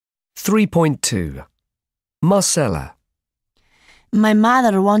3.2. Marcella. My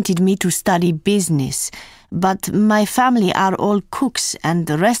mother wanted me to study business, but my family are all cooks and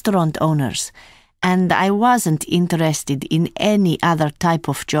restaurant owners, and I wasn't interested in any other type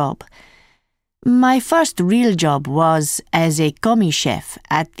of job. My first real job was as a commis chef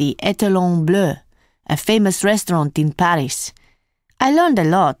at the Étalon Bleu, a famous restaurant in Paris. I learned a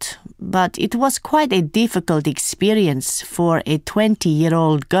lot, but it was quite a difficult experience for a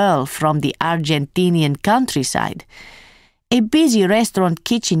 20-year-old girl from the Argentinian countryside. A busy restaurant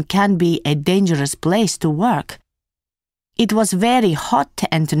kitchen can be a dangerous place to work. It was very hot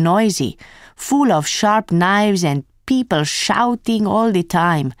and noisy, full of sharp knives and people shouting all the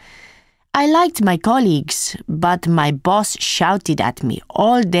time. I liked my colleagues, but my boss shouted at me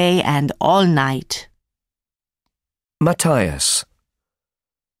all day and all night. Matthias.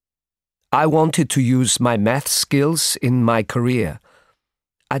 I wanted to use my math skills in my career.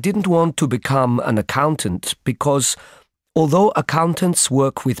 I didn't want to become an accountant because, although accountants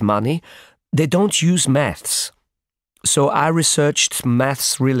work with money, they don't use maths. So I researched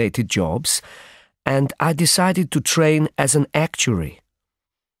maths-related jobs, and I decided to train as an actuary.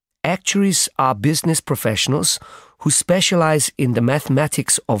 Actuaries are business professionals who specialize in the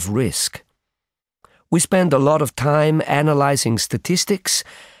mathematics of risk. We spend a lot of time analyzing statistics,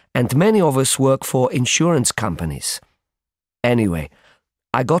 and many of us work for insurance companies. Anyway,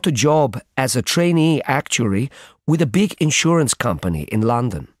 I got a job as a trainee actuary with a big insurance company in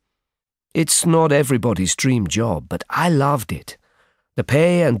London. It's not everybody's dream job, but I loved it. The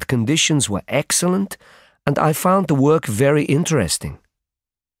pay and conditions were excellent, and I found the work very interesting.